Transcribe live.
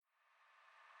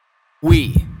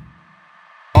We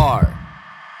are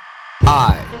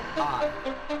I.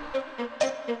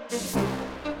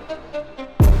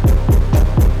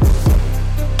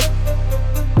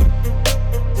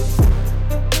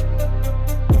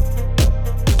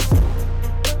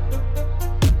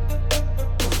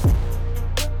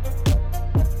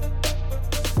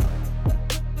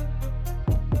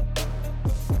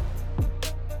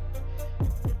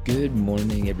 Good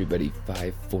morning, everybody.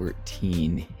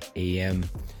 5:14 a.m.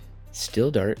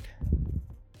 Still dark.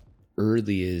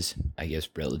 Early is, I guess,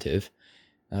 relative.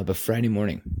 But Friday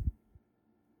morning.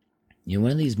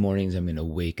 One of these mornings I'm going to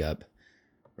wake up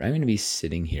where I'm going to be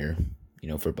sitting here,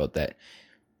 for about that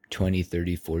 20,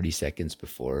 30, 40 seconds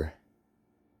before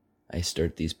I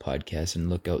start these podcasts and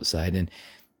look outside, and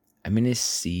I'm going to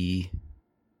see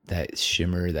that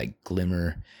shimmer, that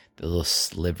glimmer, the little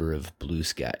sliver of blue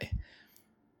sky.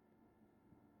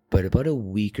 But about a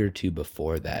week or two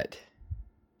before that,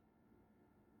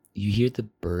 you hear the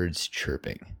birds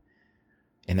chirping.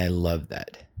 And I love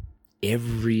that.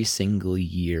 Every single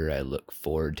year I look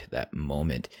forward to that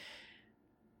moment.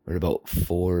 We're about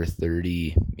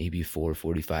 4:30, maybe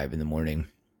 4:45 in the morning.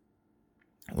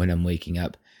 When I'm waking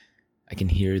up, I can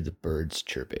hear the birds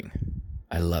chirping.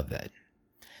 I love that.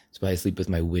 That's why I sleep with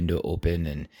my window open,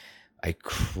 and I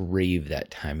crave that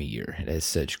time of year. It has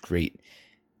such great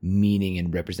meaning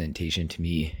and representation to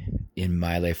me in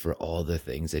my life for all the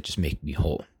things that just make me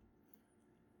whole.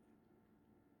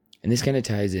 And this kind of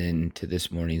ties into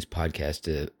this morning's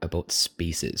podcast about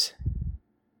spaces.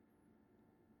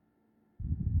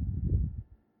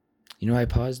 I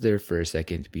paused there for a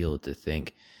second to be able to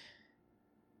think,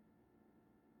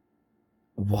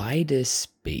 why does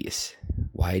space,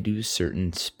 why do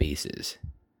certain spaces,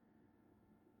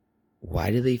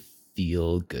 why do they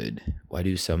feel good? Why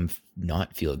do some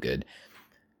not feel good?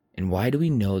 And why do we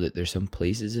know that there's some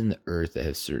places in the earth that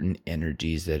have certain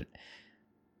energies that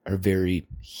are very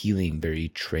healing, very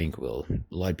tranquil?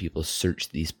 A lot of people search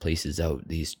these places out,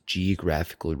 these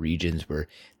geographical regions where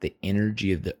the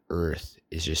energy of the earth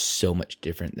is just so much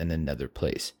different than another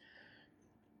place.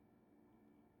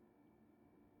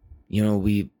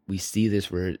 We see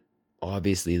this where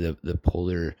obviously the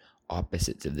polar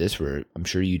opposites of this, where I'm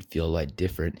sure you'd feel a lot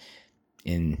different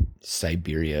in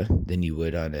Siberia than you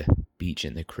would on a beach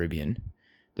in the Caribbean.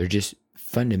 They're just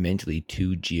fundamentally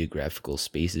two geographical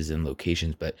spaces and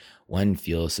locations, but one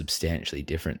feels substantially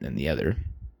different than the other.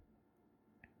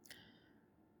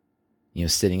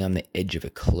 Sitting on the edge of a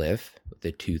cliff with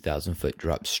a 2,000-foot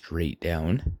drop straight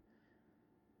down,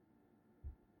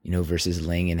 versus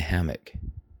laying in a hammock.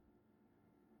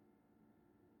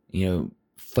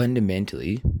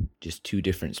 Fundamentally, just two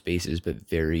different spaces, but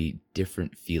very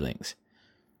different feelings.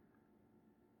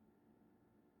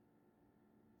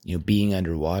 Being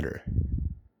underwater,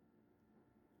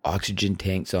 oxygen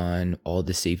tanks on, all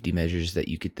the safety measures that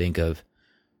you could think of,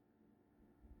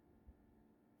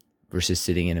 versus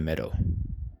sitting in a meadow.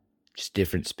 Just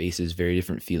different spaces, very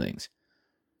different feelings.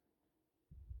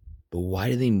 But why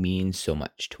do they mean so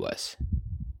much to us?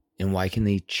 And why can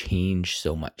they change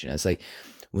so much? And it's like,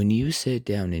 when you sit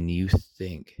down and you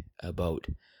think about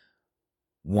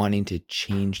wanting to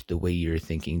change the way you're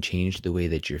thinking, change the way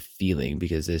that you're feeling,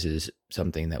 because this is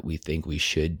something that we think we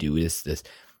should do, is this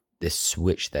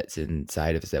switch that's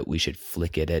inside of us that we should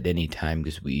flick it at any time,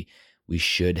 because we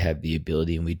should have the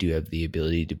ability, and we do have the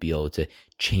ability to be able to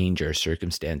change our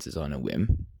circumstances on a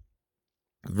whim,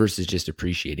 versus just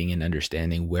appreciating and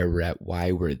understanding where we're at,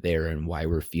 why we're there, and why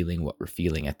we're feeling what we're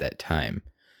feeling at that time.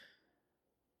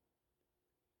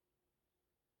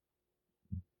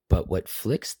 But what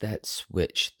flicks that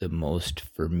switch the most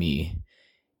for me,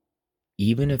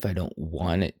 even if I don't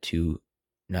want it to,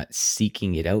 not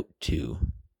seeking it out to,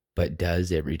 but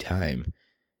does every time,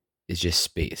 is just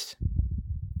space.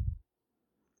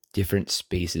 Different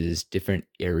spaces, different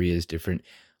areas, different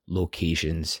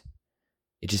locations.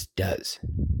 It just does.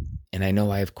 And I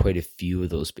know I have quite a few of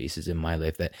those spaces in my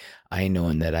life that I know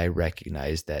and that I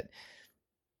recognize that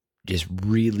just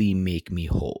really make me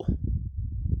whole.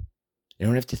 I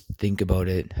don't have to think about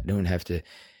it. I don't have to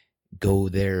go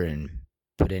there and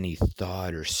put any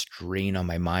thought or strain on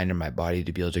my mind or my body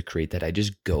to be able to create that. I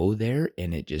just go there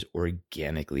and it just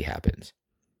organically happens.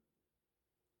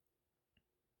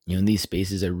 In these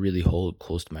spaces I really hold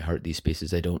close to my heart, these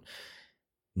spaces I don't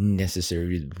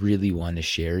necessarily really want to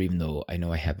share, even though I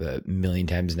know I have a million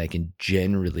times, and I can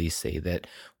generally say that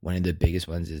one of the biggest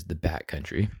ones is the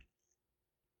backcountry.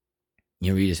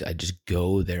 I just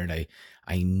go there and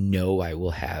I know I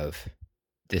will have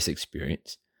this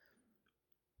experience.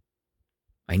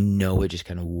 I know it just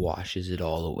kind of washes it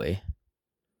all away.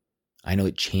 I know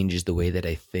it changes the way that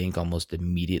I think almost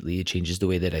immediately. It changes the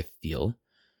way that I feel.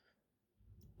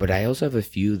 But I also have a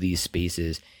few of these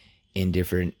spaces in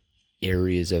different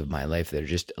areas of my life that are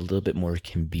just a little bit more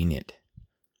convenient.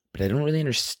 But I don't really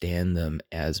understand them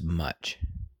as much.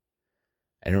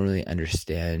 I don't really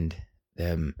understand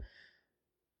them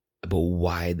about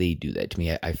why they do that to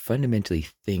me. I fundamentally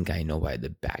think I know why the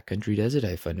backcountry does it.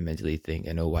 I fundamentally think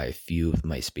I know why a few of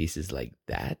my spaces like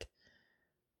that.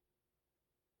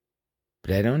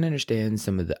 But I don't understand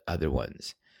some of the other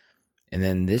ones. And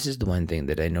then this is the one thing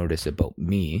that I notice about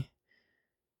me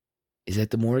is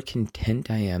that the more content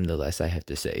I am, the less I have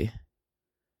to say.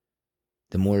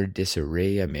 The more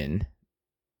disarray I'm in,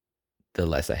 the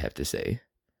less I have to say.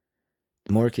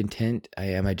 The more content I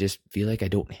am, I just feel like I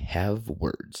don't have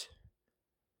words.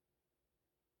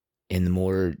 And the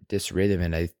more disarray I'm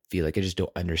in, I feel like I just don't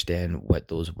understand what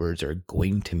those words are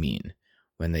going to mean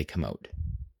when they come out.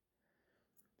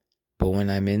 But when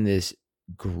I'm in this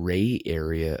gray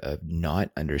area of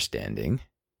not understanding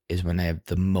is when I have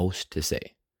the most to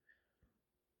say.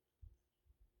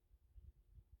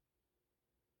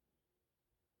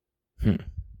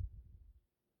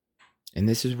 And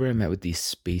this is where I'm at with these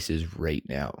spaces right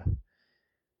now.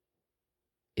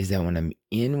 Is that when I'm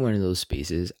in one of those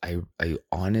spaces, I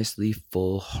honestly,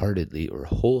 full-heartedly or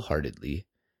wholeheartedly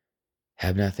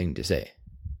have nothing to say.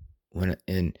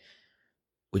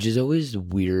 Which is always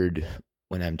weird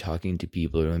when I'm talking to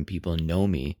people or when people know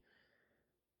me,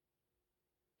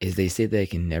 is they say that I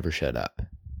can never shut up.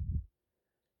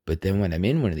 But then when I'm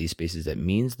in one of these spaces that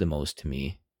means the most to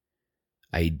me,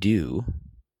 I do.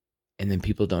 And then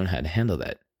people don't know how to handle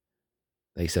that.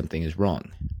 Like something is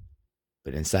wrong.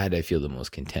 But inside I feel the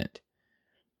most content.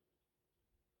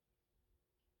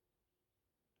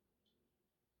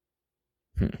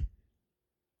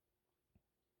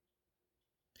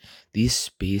 These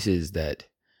spaces that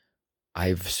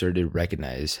I've started to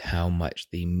recognize how much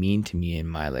they mean to me in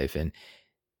my life, and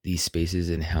these spaces,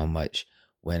 and how much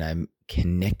when I'm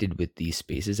connected with these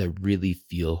spaces, I really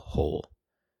feel whole.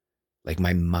 Like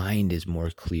my mind is more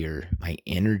clear. My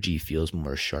energy feels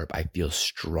more sharp. I feel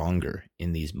stronger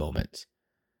in these moments.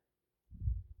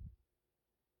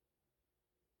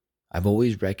 I've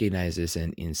always recognized this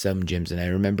in some gyms. And I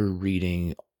remember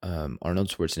reading Arnold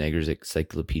Schwarzenegger's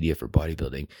Encyclopedia for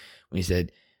Bodybuilding when he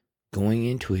said, going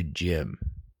into a gym,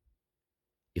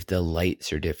 if the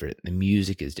lights are different, the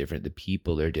music is different, the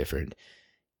people are different,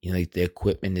 like the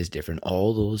equipment is different,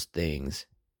 all those things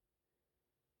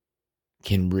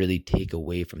can really take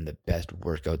away from the best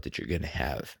workout that you're going to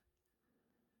have.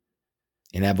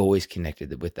 And I've always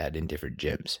connected with that in different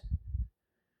gyms.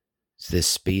 So the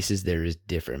spaces there is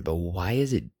different, but why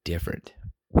is it different?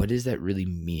 What does that really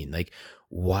mean? Like,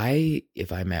 why,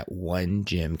 if I'm at one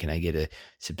gym, can I get a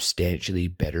substantially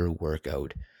better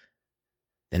workout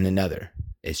than another?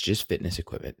 It's just fitness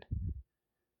equipment.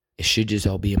 It should just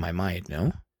all be in my mind,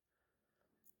 no?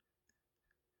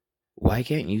 Why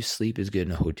can't you sleep as good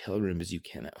in a hotel room as you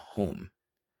can at home?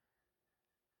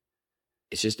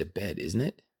 It's just a bed, isn't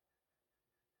it?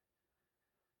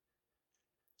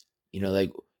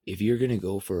 Like if you're going to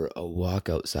go for a walk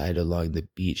outside along the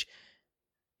beach,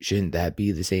 shouldn't that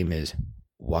be the same as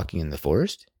walking in the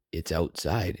forest? It's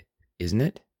outside, isn't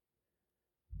it?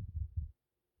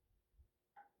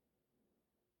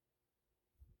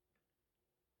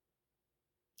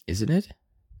 Isn't it?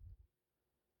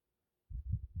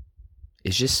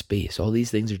 It's just space. All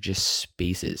these things are just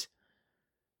spaces.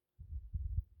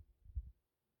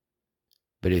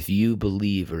 But if you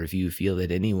believe, or if you feel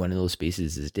that any one of those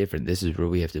spaces is different, this is where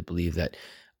we have to believe that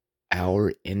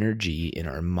our energy in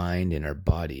our mind and our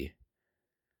body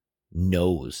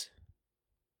knows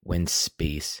when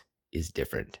space is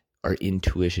different. Our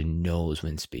intuition knows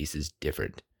when space is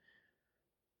different.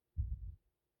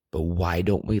 But why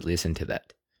don't we listen to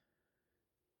that?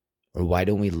 Or why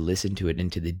don't we listen to it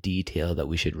into the detail that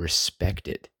we should respect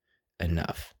it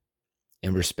enough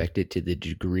and respect it to the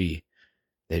degree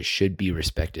that it should be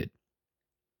respected?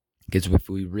 Because if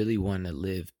we really want to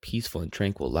live peaceful and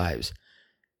tranquil lives,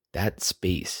 that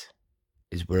space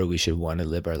is where we should want to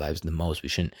live our lives the most. We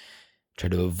shouldn't try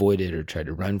to avoid it or try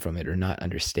to run from it or not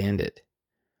understand it.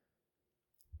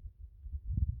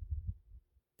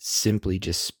 Simply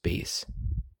just space.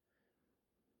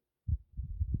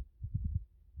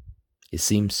 It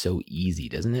seems so easy,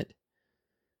 doesn't it?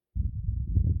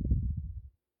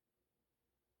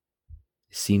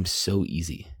 It seems so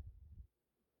easy.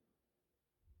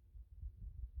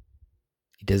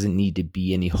 It doesn't need to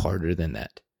be any harder than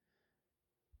that.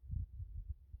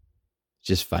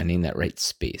 Just finding that right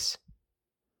space.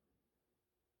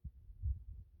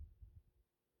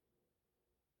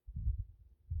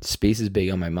 Space is big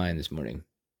on my mind this morning.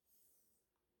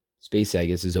 Space, I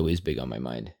guess, is always big on my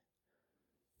mind.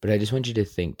 But I just want you to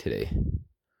think today.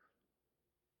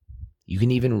 You can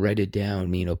even write it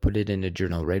down, put it in a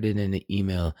journal, write it in an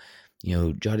email,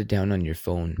 jot it down on your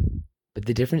phone. But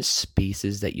the different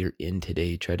spaces that you're in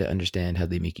today, try to understand how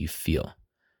they make you feel.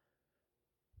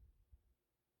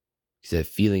 Because that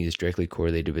feeling is directly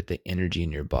correlated with the energy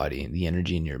in your body, the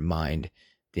energy in your mind,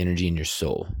 the energy in your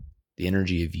soul, the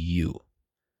energy of you.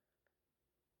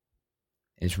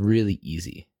 And it's really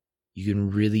easy. You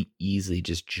can really easily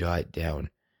just jot down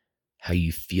how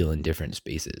you feel in different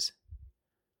spaces.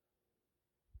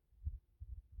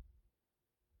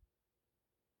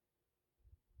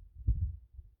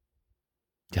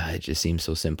 God, it just seems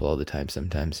so simple all the time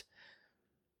sometimes.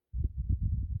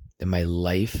 That my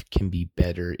life can be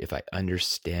better if I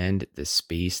understand the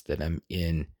space that I'm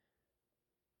in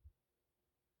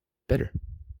better.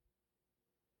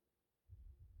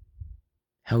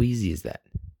 How easy is that?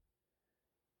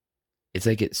 It's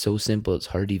like it's so simple, it's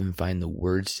hard to even find the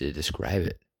words to describe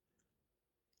it.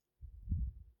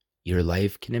 Your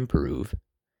life can improve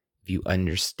if you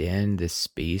understand the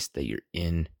space that you're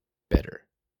in better.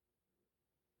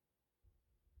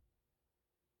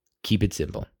 Keep it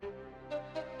simple.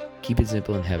 Keep it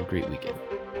simple and have a great weekend.